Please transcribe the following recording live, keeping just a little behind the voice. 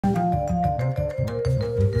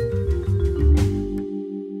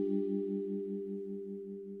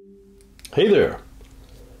Hey there.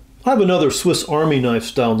 I have another Swiss Army knife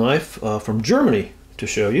style knife from Germany to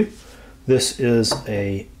show you. This is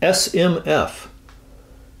a SMF,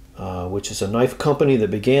 which is a knife company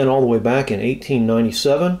that began all the way back in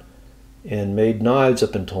 1897 and made knives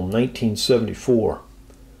up until 1974.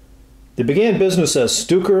 They began business as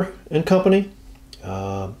Stucker and Company.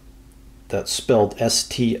 That's spelled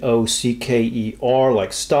S-T-O-C-K-E-R,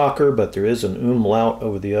 like Stocker, but there is an umlaut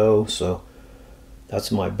over the O, so that's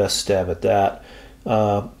my best stab at that.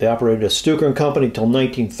 They operated as Stucker and Company until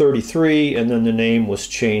 1933, and then the name was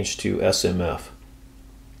changed to SMF.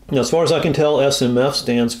 Now, as far as I can tell, SMF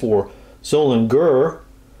stands for Solingen,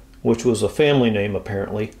 which was a family name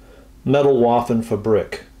apparently,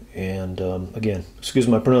 Metalwaffenfabrik. And again, excuse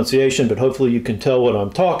my pronunciation, but hopefully you can tell what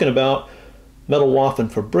I'm talking about.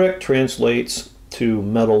 Metalwaffenfabrik translates to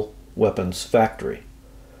metal weapons factory.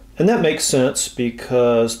 And that makes sense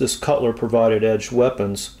because this cutler provided edged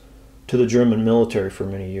weapons to the German military for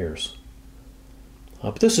many years.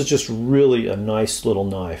 But this is just really a nice little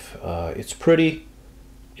knife. It's pretty,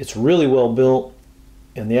 it's really well built,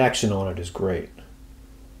 and the action on it is great.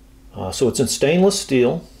 So it's in stainless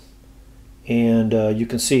steel, and you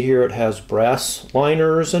can see here it has brass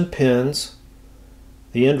liners and pins.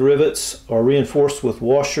 The end rivets are reinforced with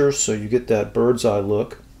washers, so you get that bird's eye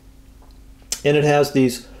look. And it has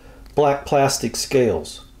these black plastic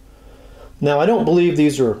scales. Now, I don't believe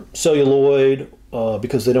these are celluloid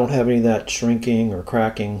because they don't have any of that shrinking or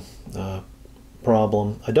cracking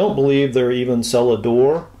problem. I don't believe they're even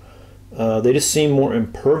Celador. They just seem more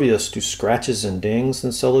impervious to scratches and dings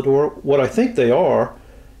than Celador. What I think they are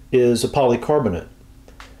is a polycarbonate.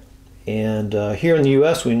 And here in the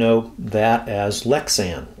US we know that as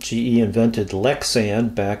Lexan. GE invented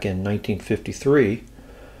Lexan back in 1953.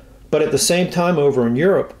 But at the same time over in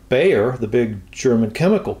Europe, Bayer, the big German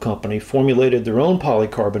chemical company, formulated their own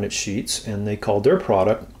polycarbonate sheets, and they called their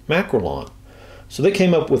product Macrolon. So they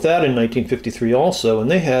came up with that in 1953 also, and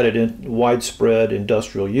they had it in widespread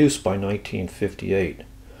industrial use by 1958.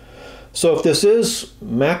 So if this is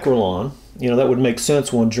Macrolon, you know, that would make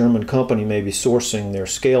sense. One German company may be sourcing their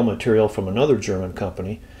scale material from another German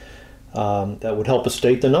company. That would help us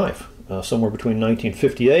date the knife. Somewhere between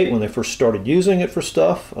 1958 when they first started using it for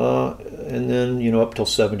stuff, and then, you know, up till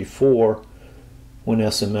 74 when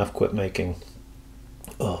SMF quit making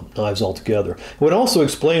knives altogether. It would also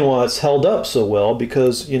explain why it's held up so well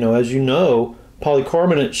because, you know, as you know,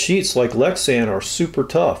 polycarbonate sheets like Lexan are super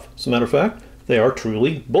tough. As a matter of fact, they are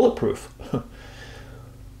truly bulletproof.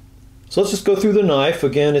 So let's just go through the knife.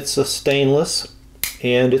 Again, it's a stainless,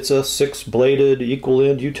 and it's a 6-bladed equal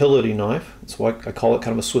end utility knife. That's why I call it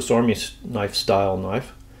kind of a Swiss Army knife style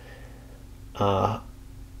knife.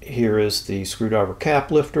 Here is the screwdriver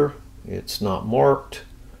cap lifter. It's not marked.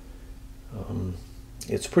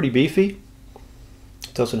 It's pretty beefy.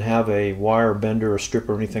 It doesn't have a wire bender or strip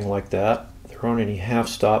or anything like that. There aren't any half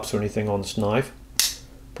stops or anything on this knife.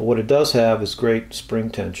 But what it does have is great spring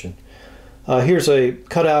tension. Here's a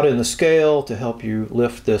cutout in the scale to help you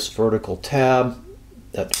lift this vertical tab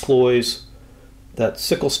that deploys that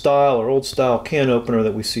sickle style or old style can opener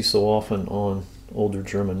that we see so often on older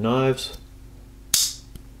German knives.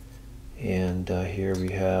 And here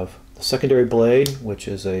we have the secondary blade, which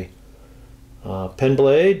is a pen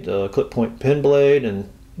blade, clip point pen blade, and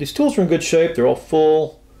these tools are in good shape. They're all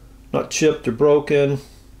full, not chipped or broken.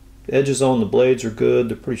 The edges on the blades are good,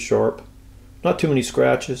 they're pretty sharp. Not too many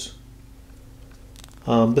scratches.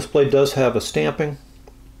 This blade does have a stamping,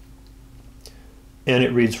 and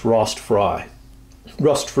it reads rostfrei.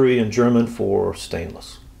 Rust-free in German for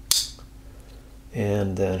stainless.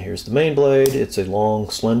 And then here's the main blade. It's a long,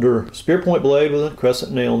 slender spear point blade with a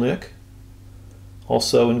crescent nail nick.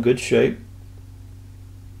 Also in good shape.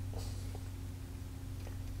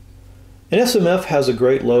 And SMF has a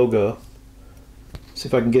great logo. See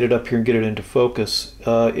if I can get it up here and get it into focus.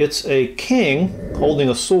 It's a king holding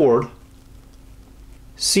a sword,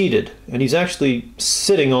 seated, and he's actually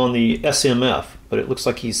sitting on the SMF, but it looks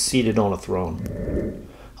like he's seated on a throne.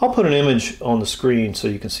 I'll put an image on the screen so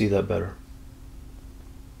you can see that better.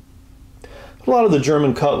 A lot of the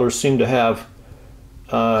German cutlers seem to have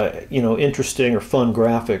you know, interesting or fun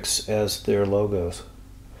graphics as their logos.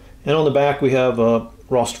 And on the back we have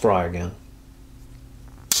rostfrei again.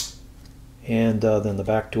 And then the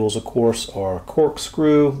back tools, of course, are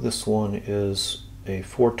corkscrew. This one is a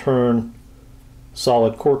 4-turn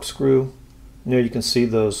solid corkscrew. There you can see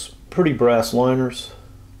those pretty brass liners.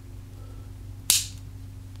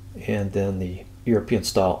 And then the European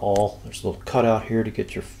style awl. There's a little cutout here to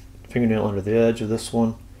get your fingernail under the edge of this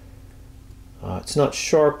one. It's not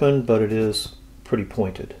sharpened, but it is pretty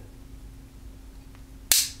pointed.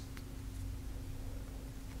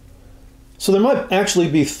 So there might actually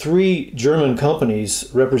be 3 German companies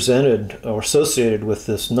represented or associated with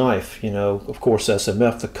this knife. You know, of course,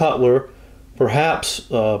 SMF, the cutler, perhaps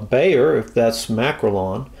Bayer, if that's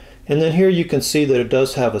Macrolon. And then here you can see that it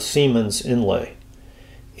does have a Siemens inlay.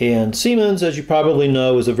 And Siemens, as you probably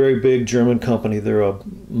know, is a very big German company. They're a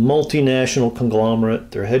multinational conglomerate.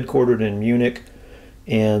 They're headquartered in Munich,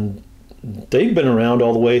 and they've been around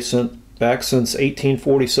all the way back since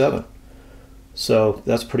 1847. So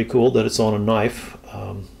that's pretty cool that it's on a knife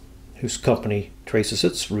whose company traces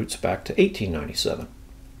its roots back to 1897.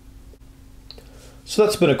 So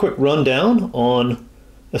that's been a quick rundown on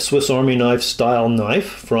a Swiss Army knife style knife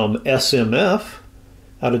from SMF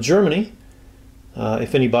out of Germany.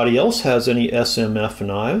 If anybody else has any SMF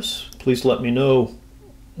knives, please let me know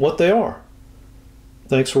what they are.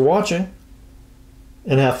 Thanks for watching,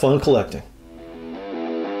 and have fun collecting.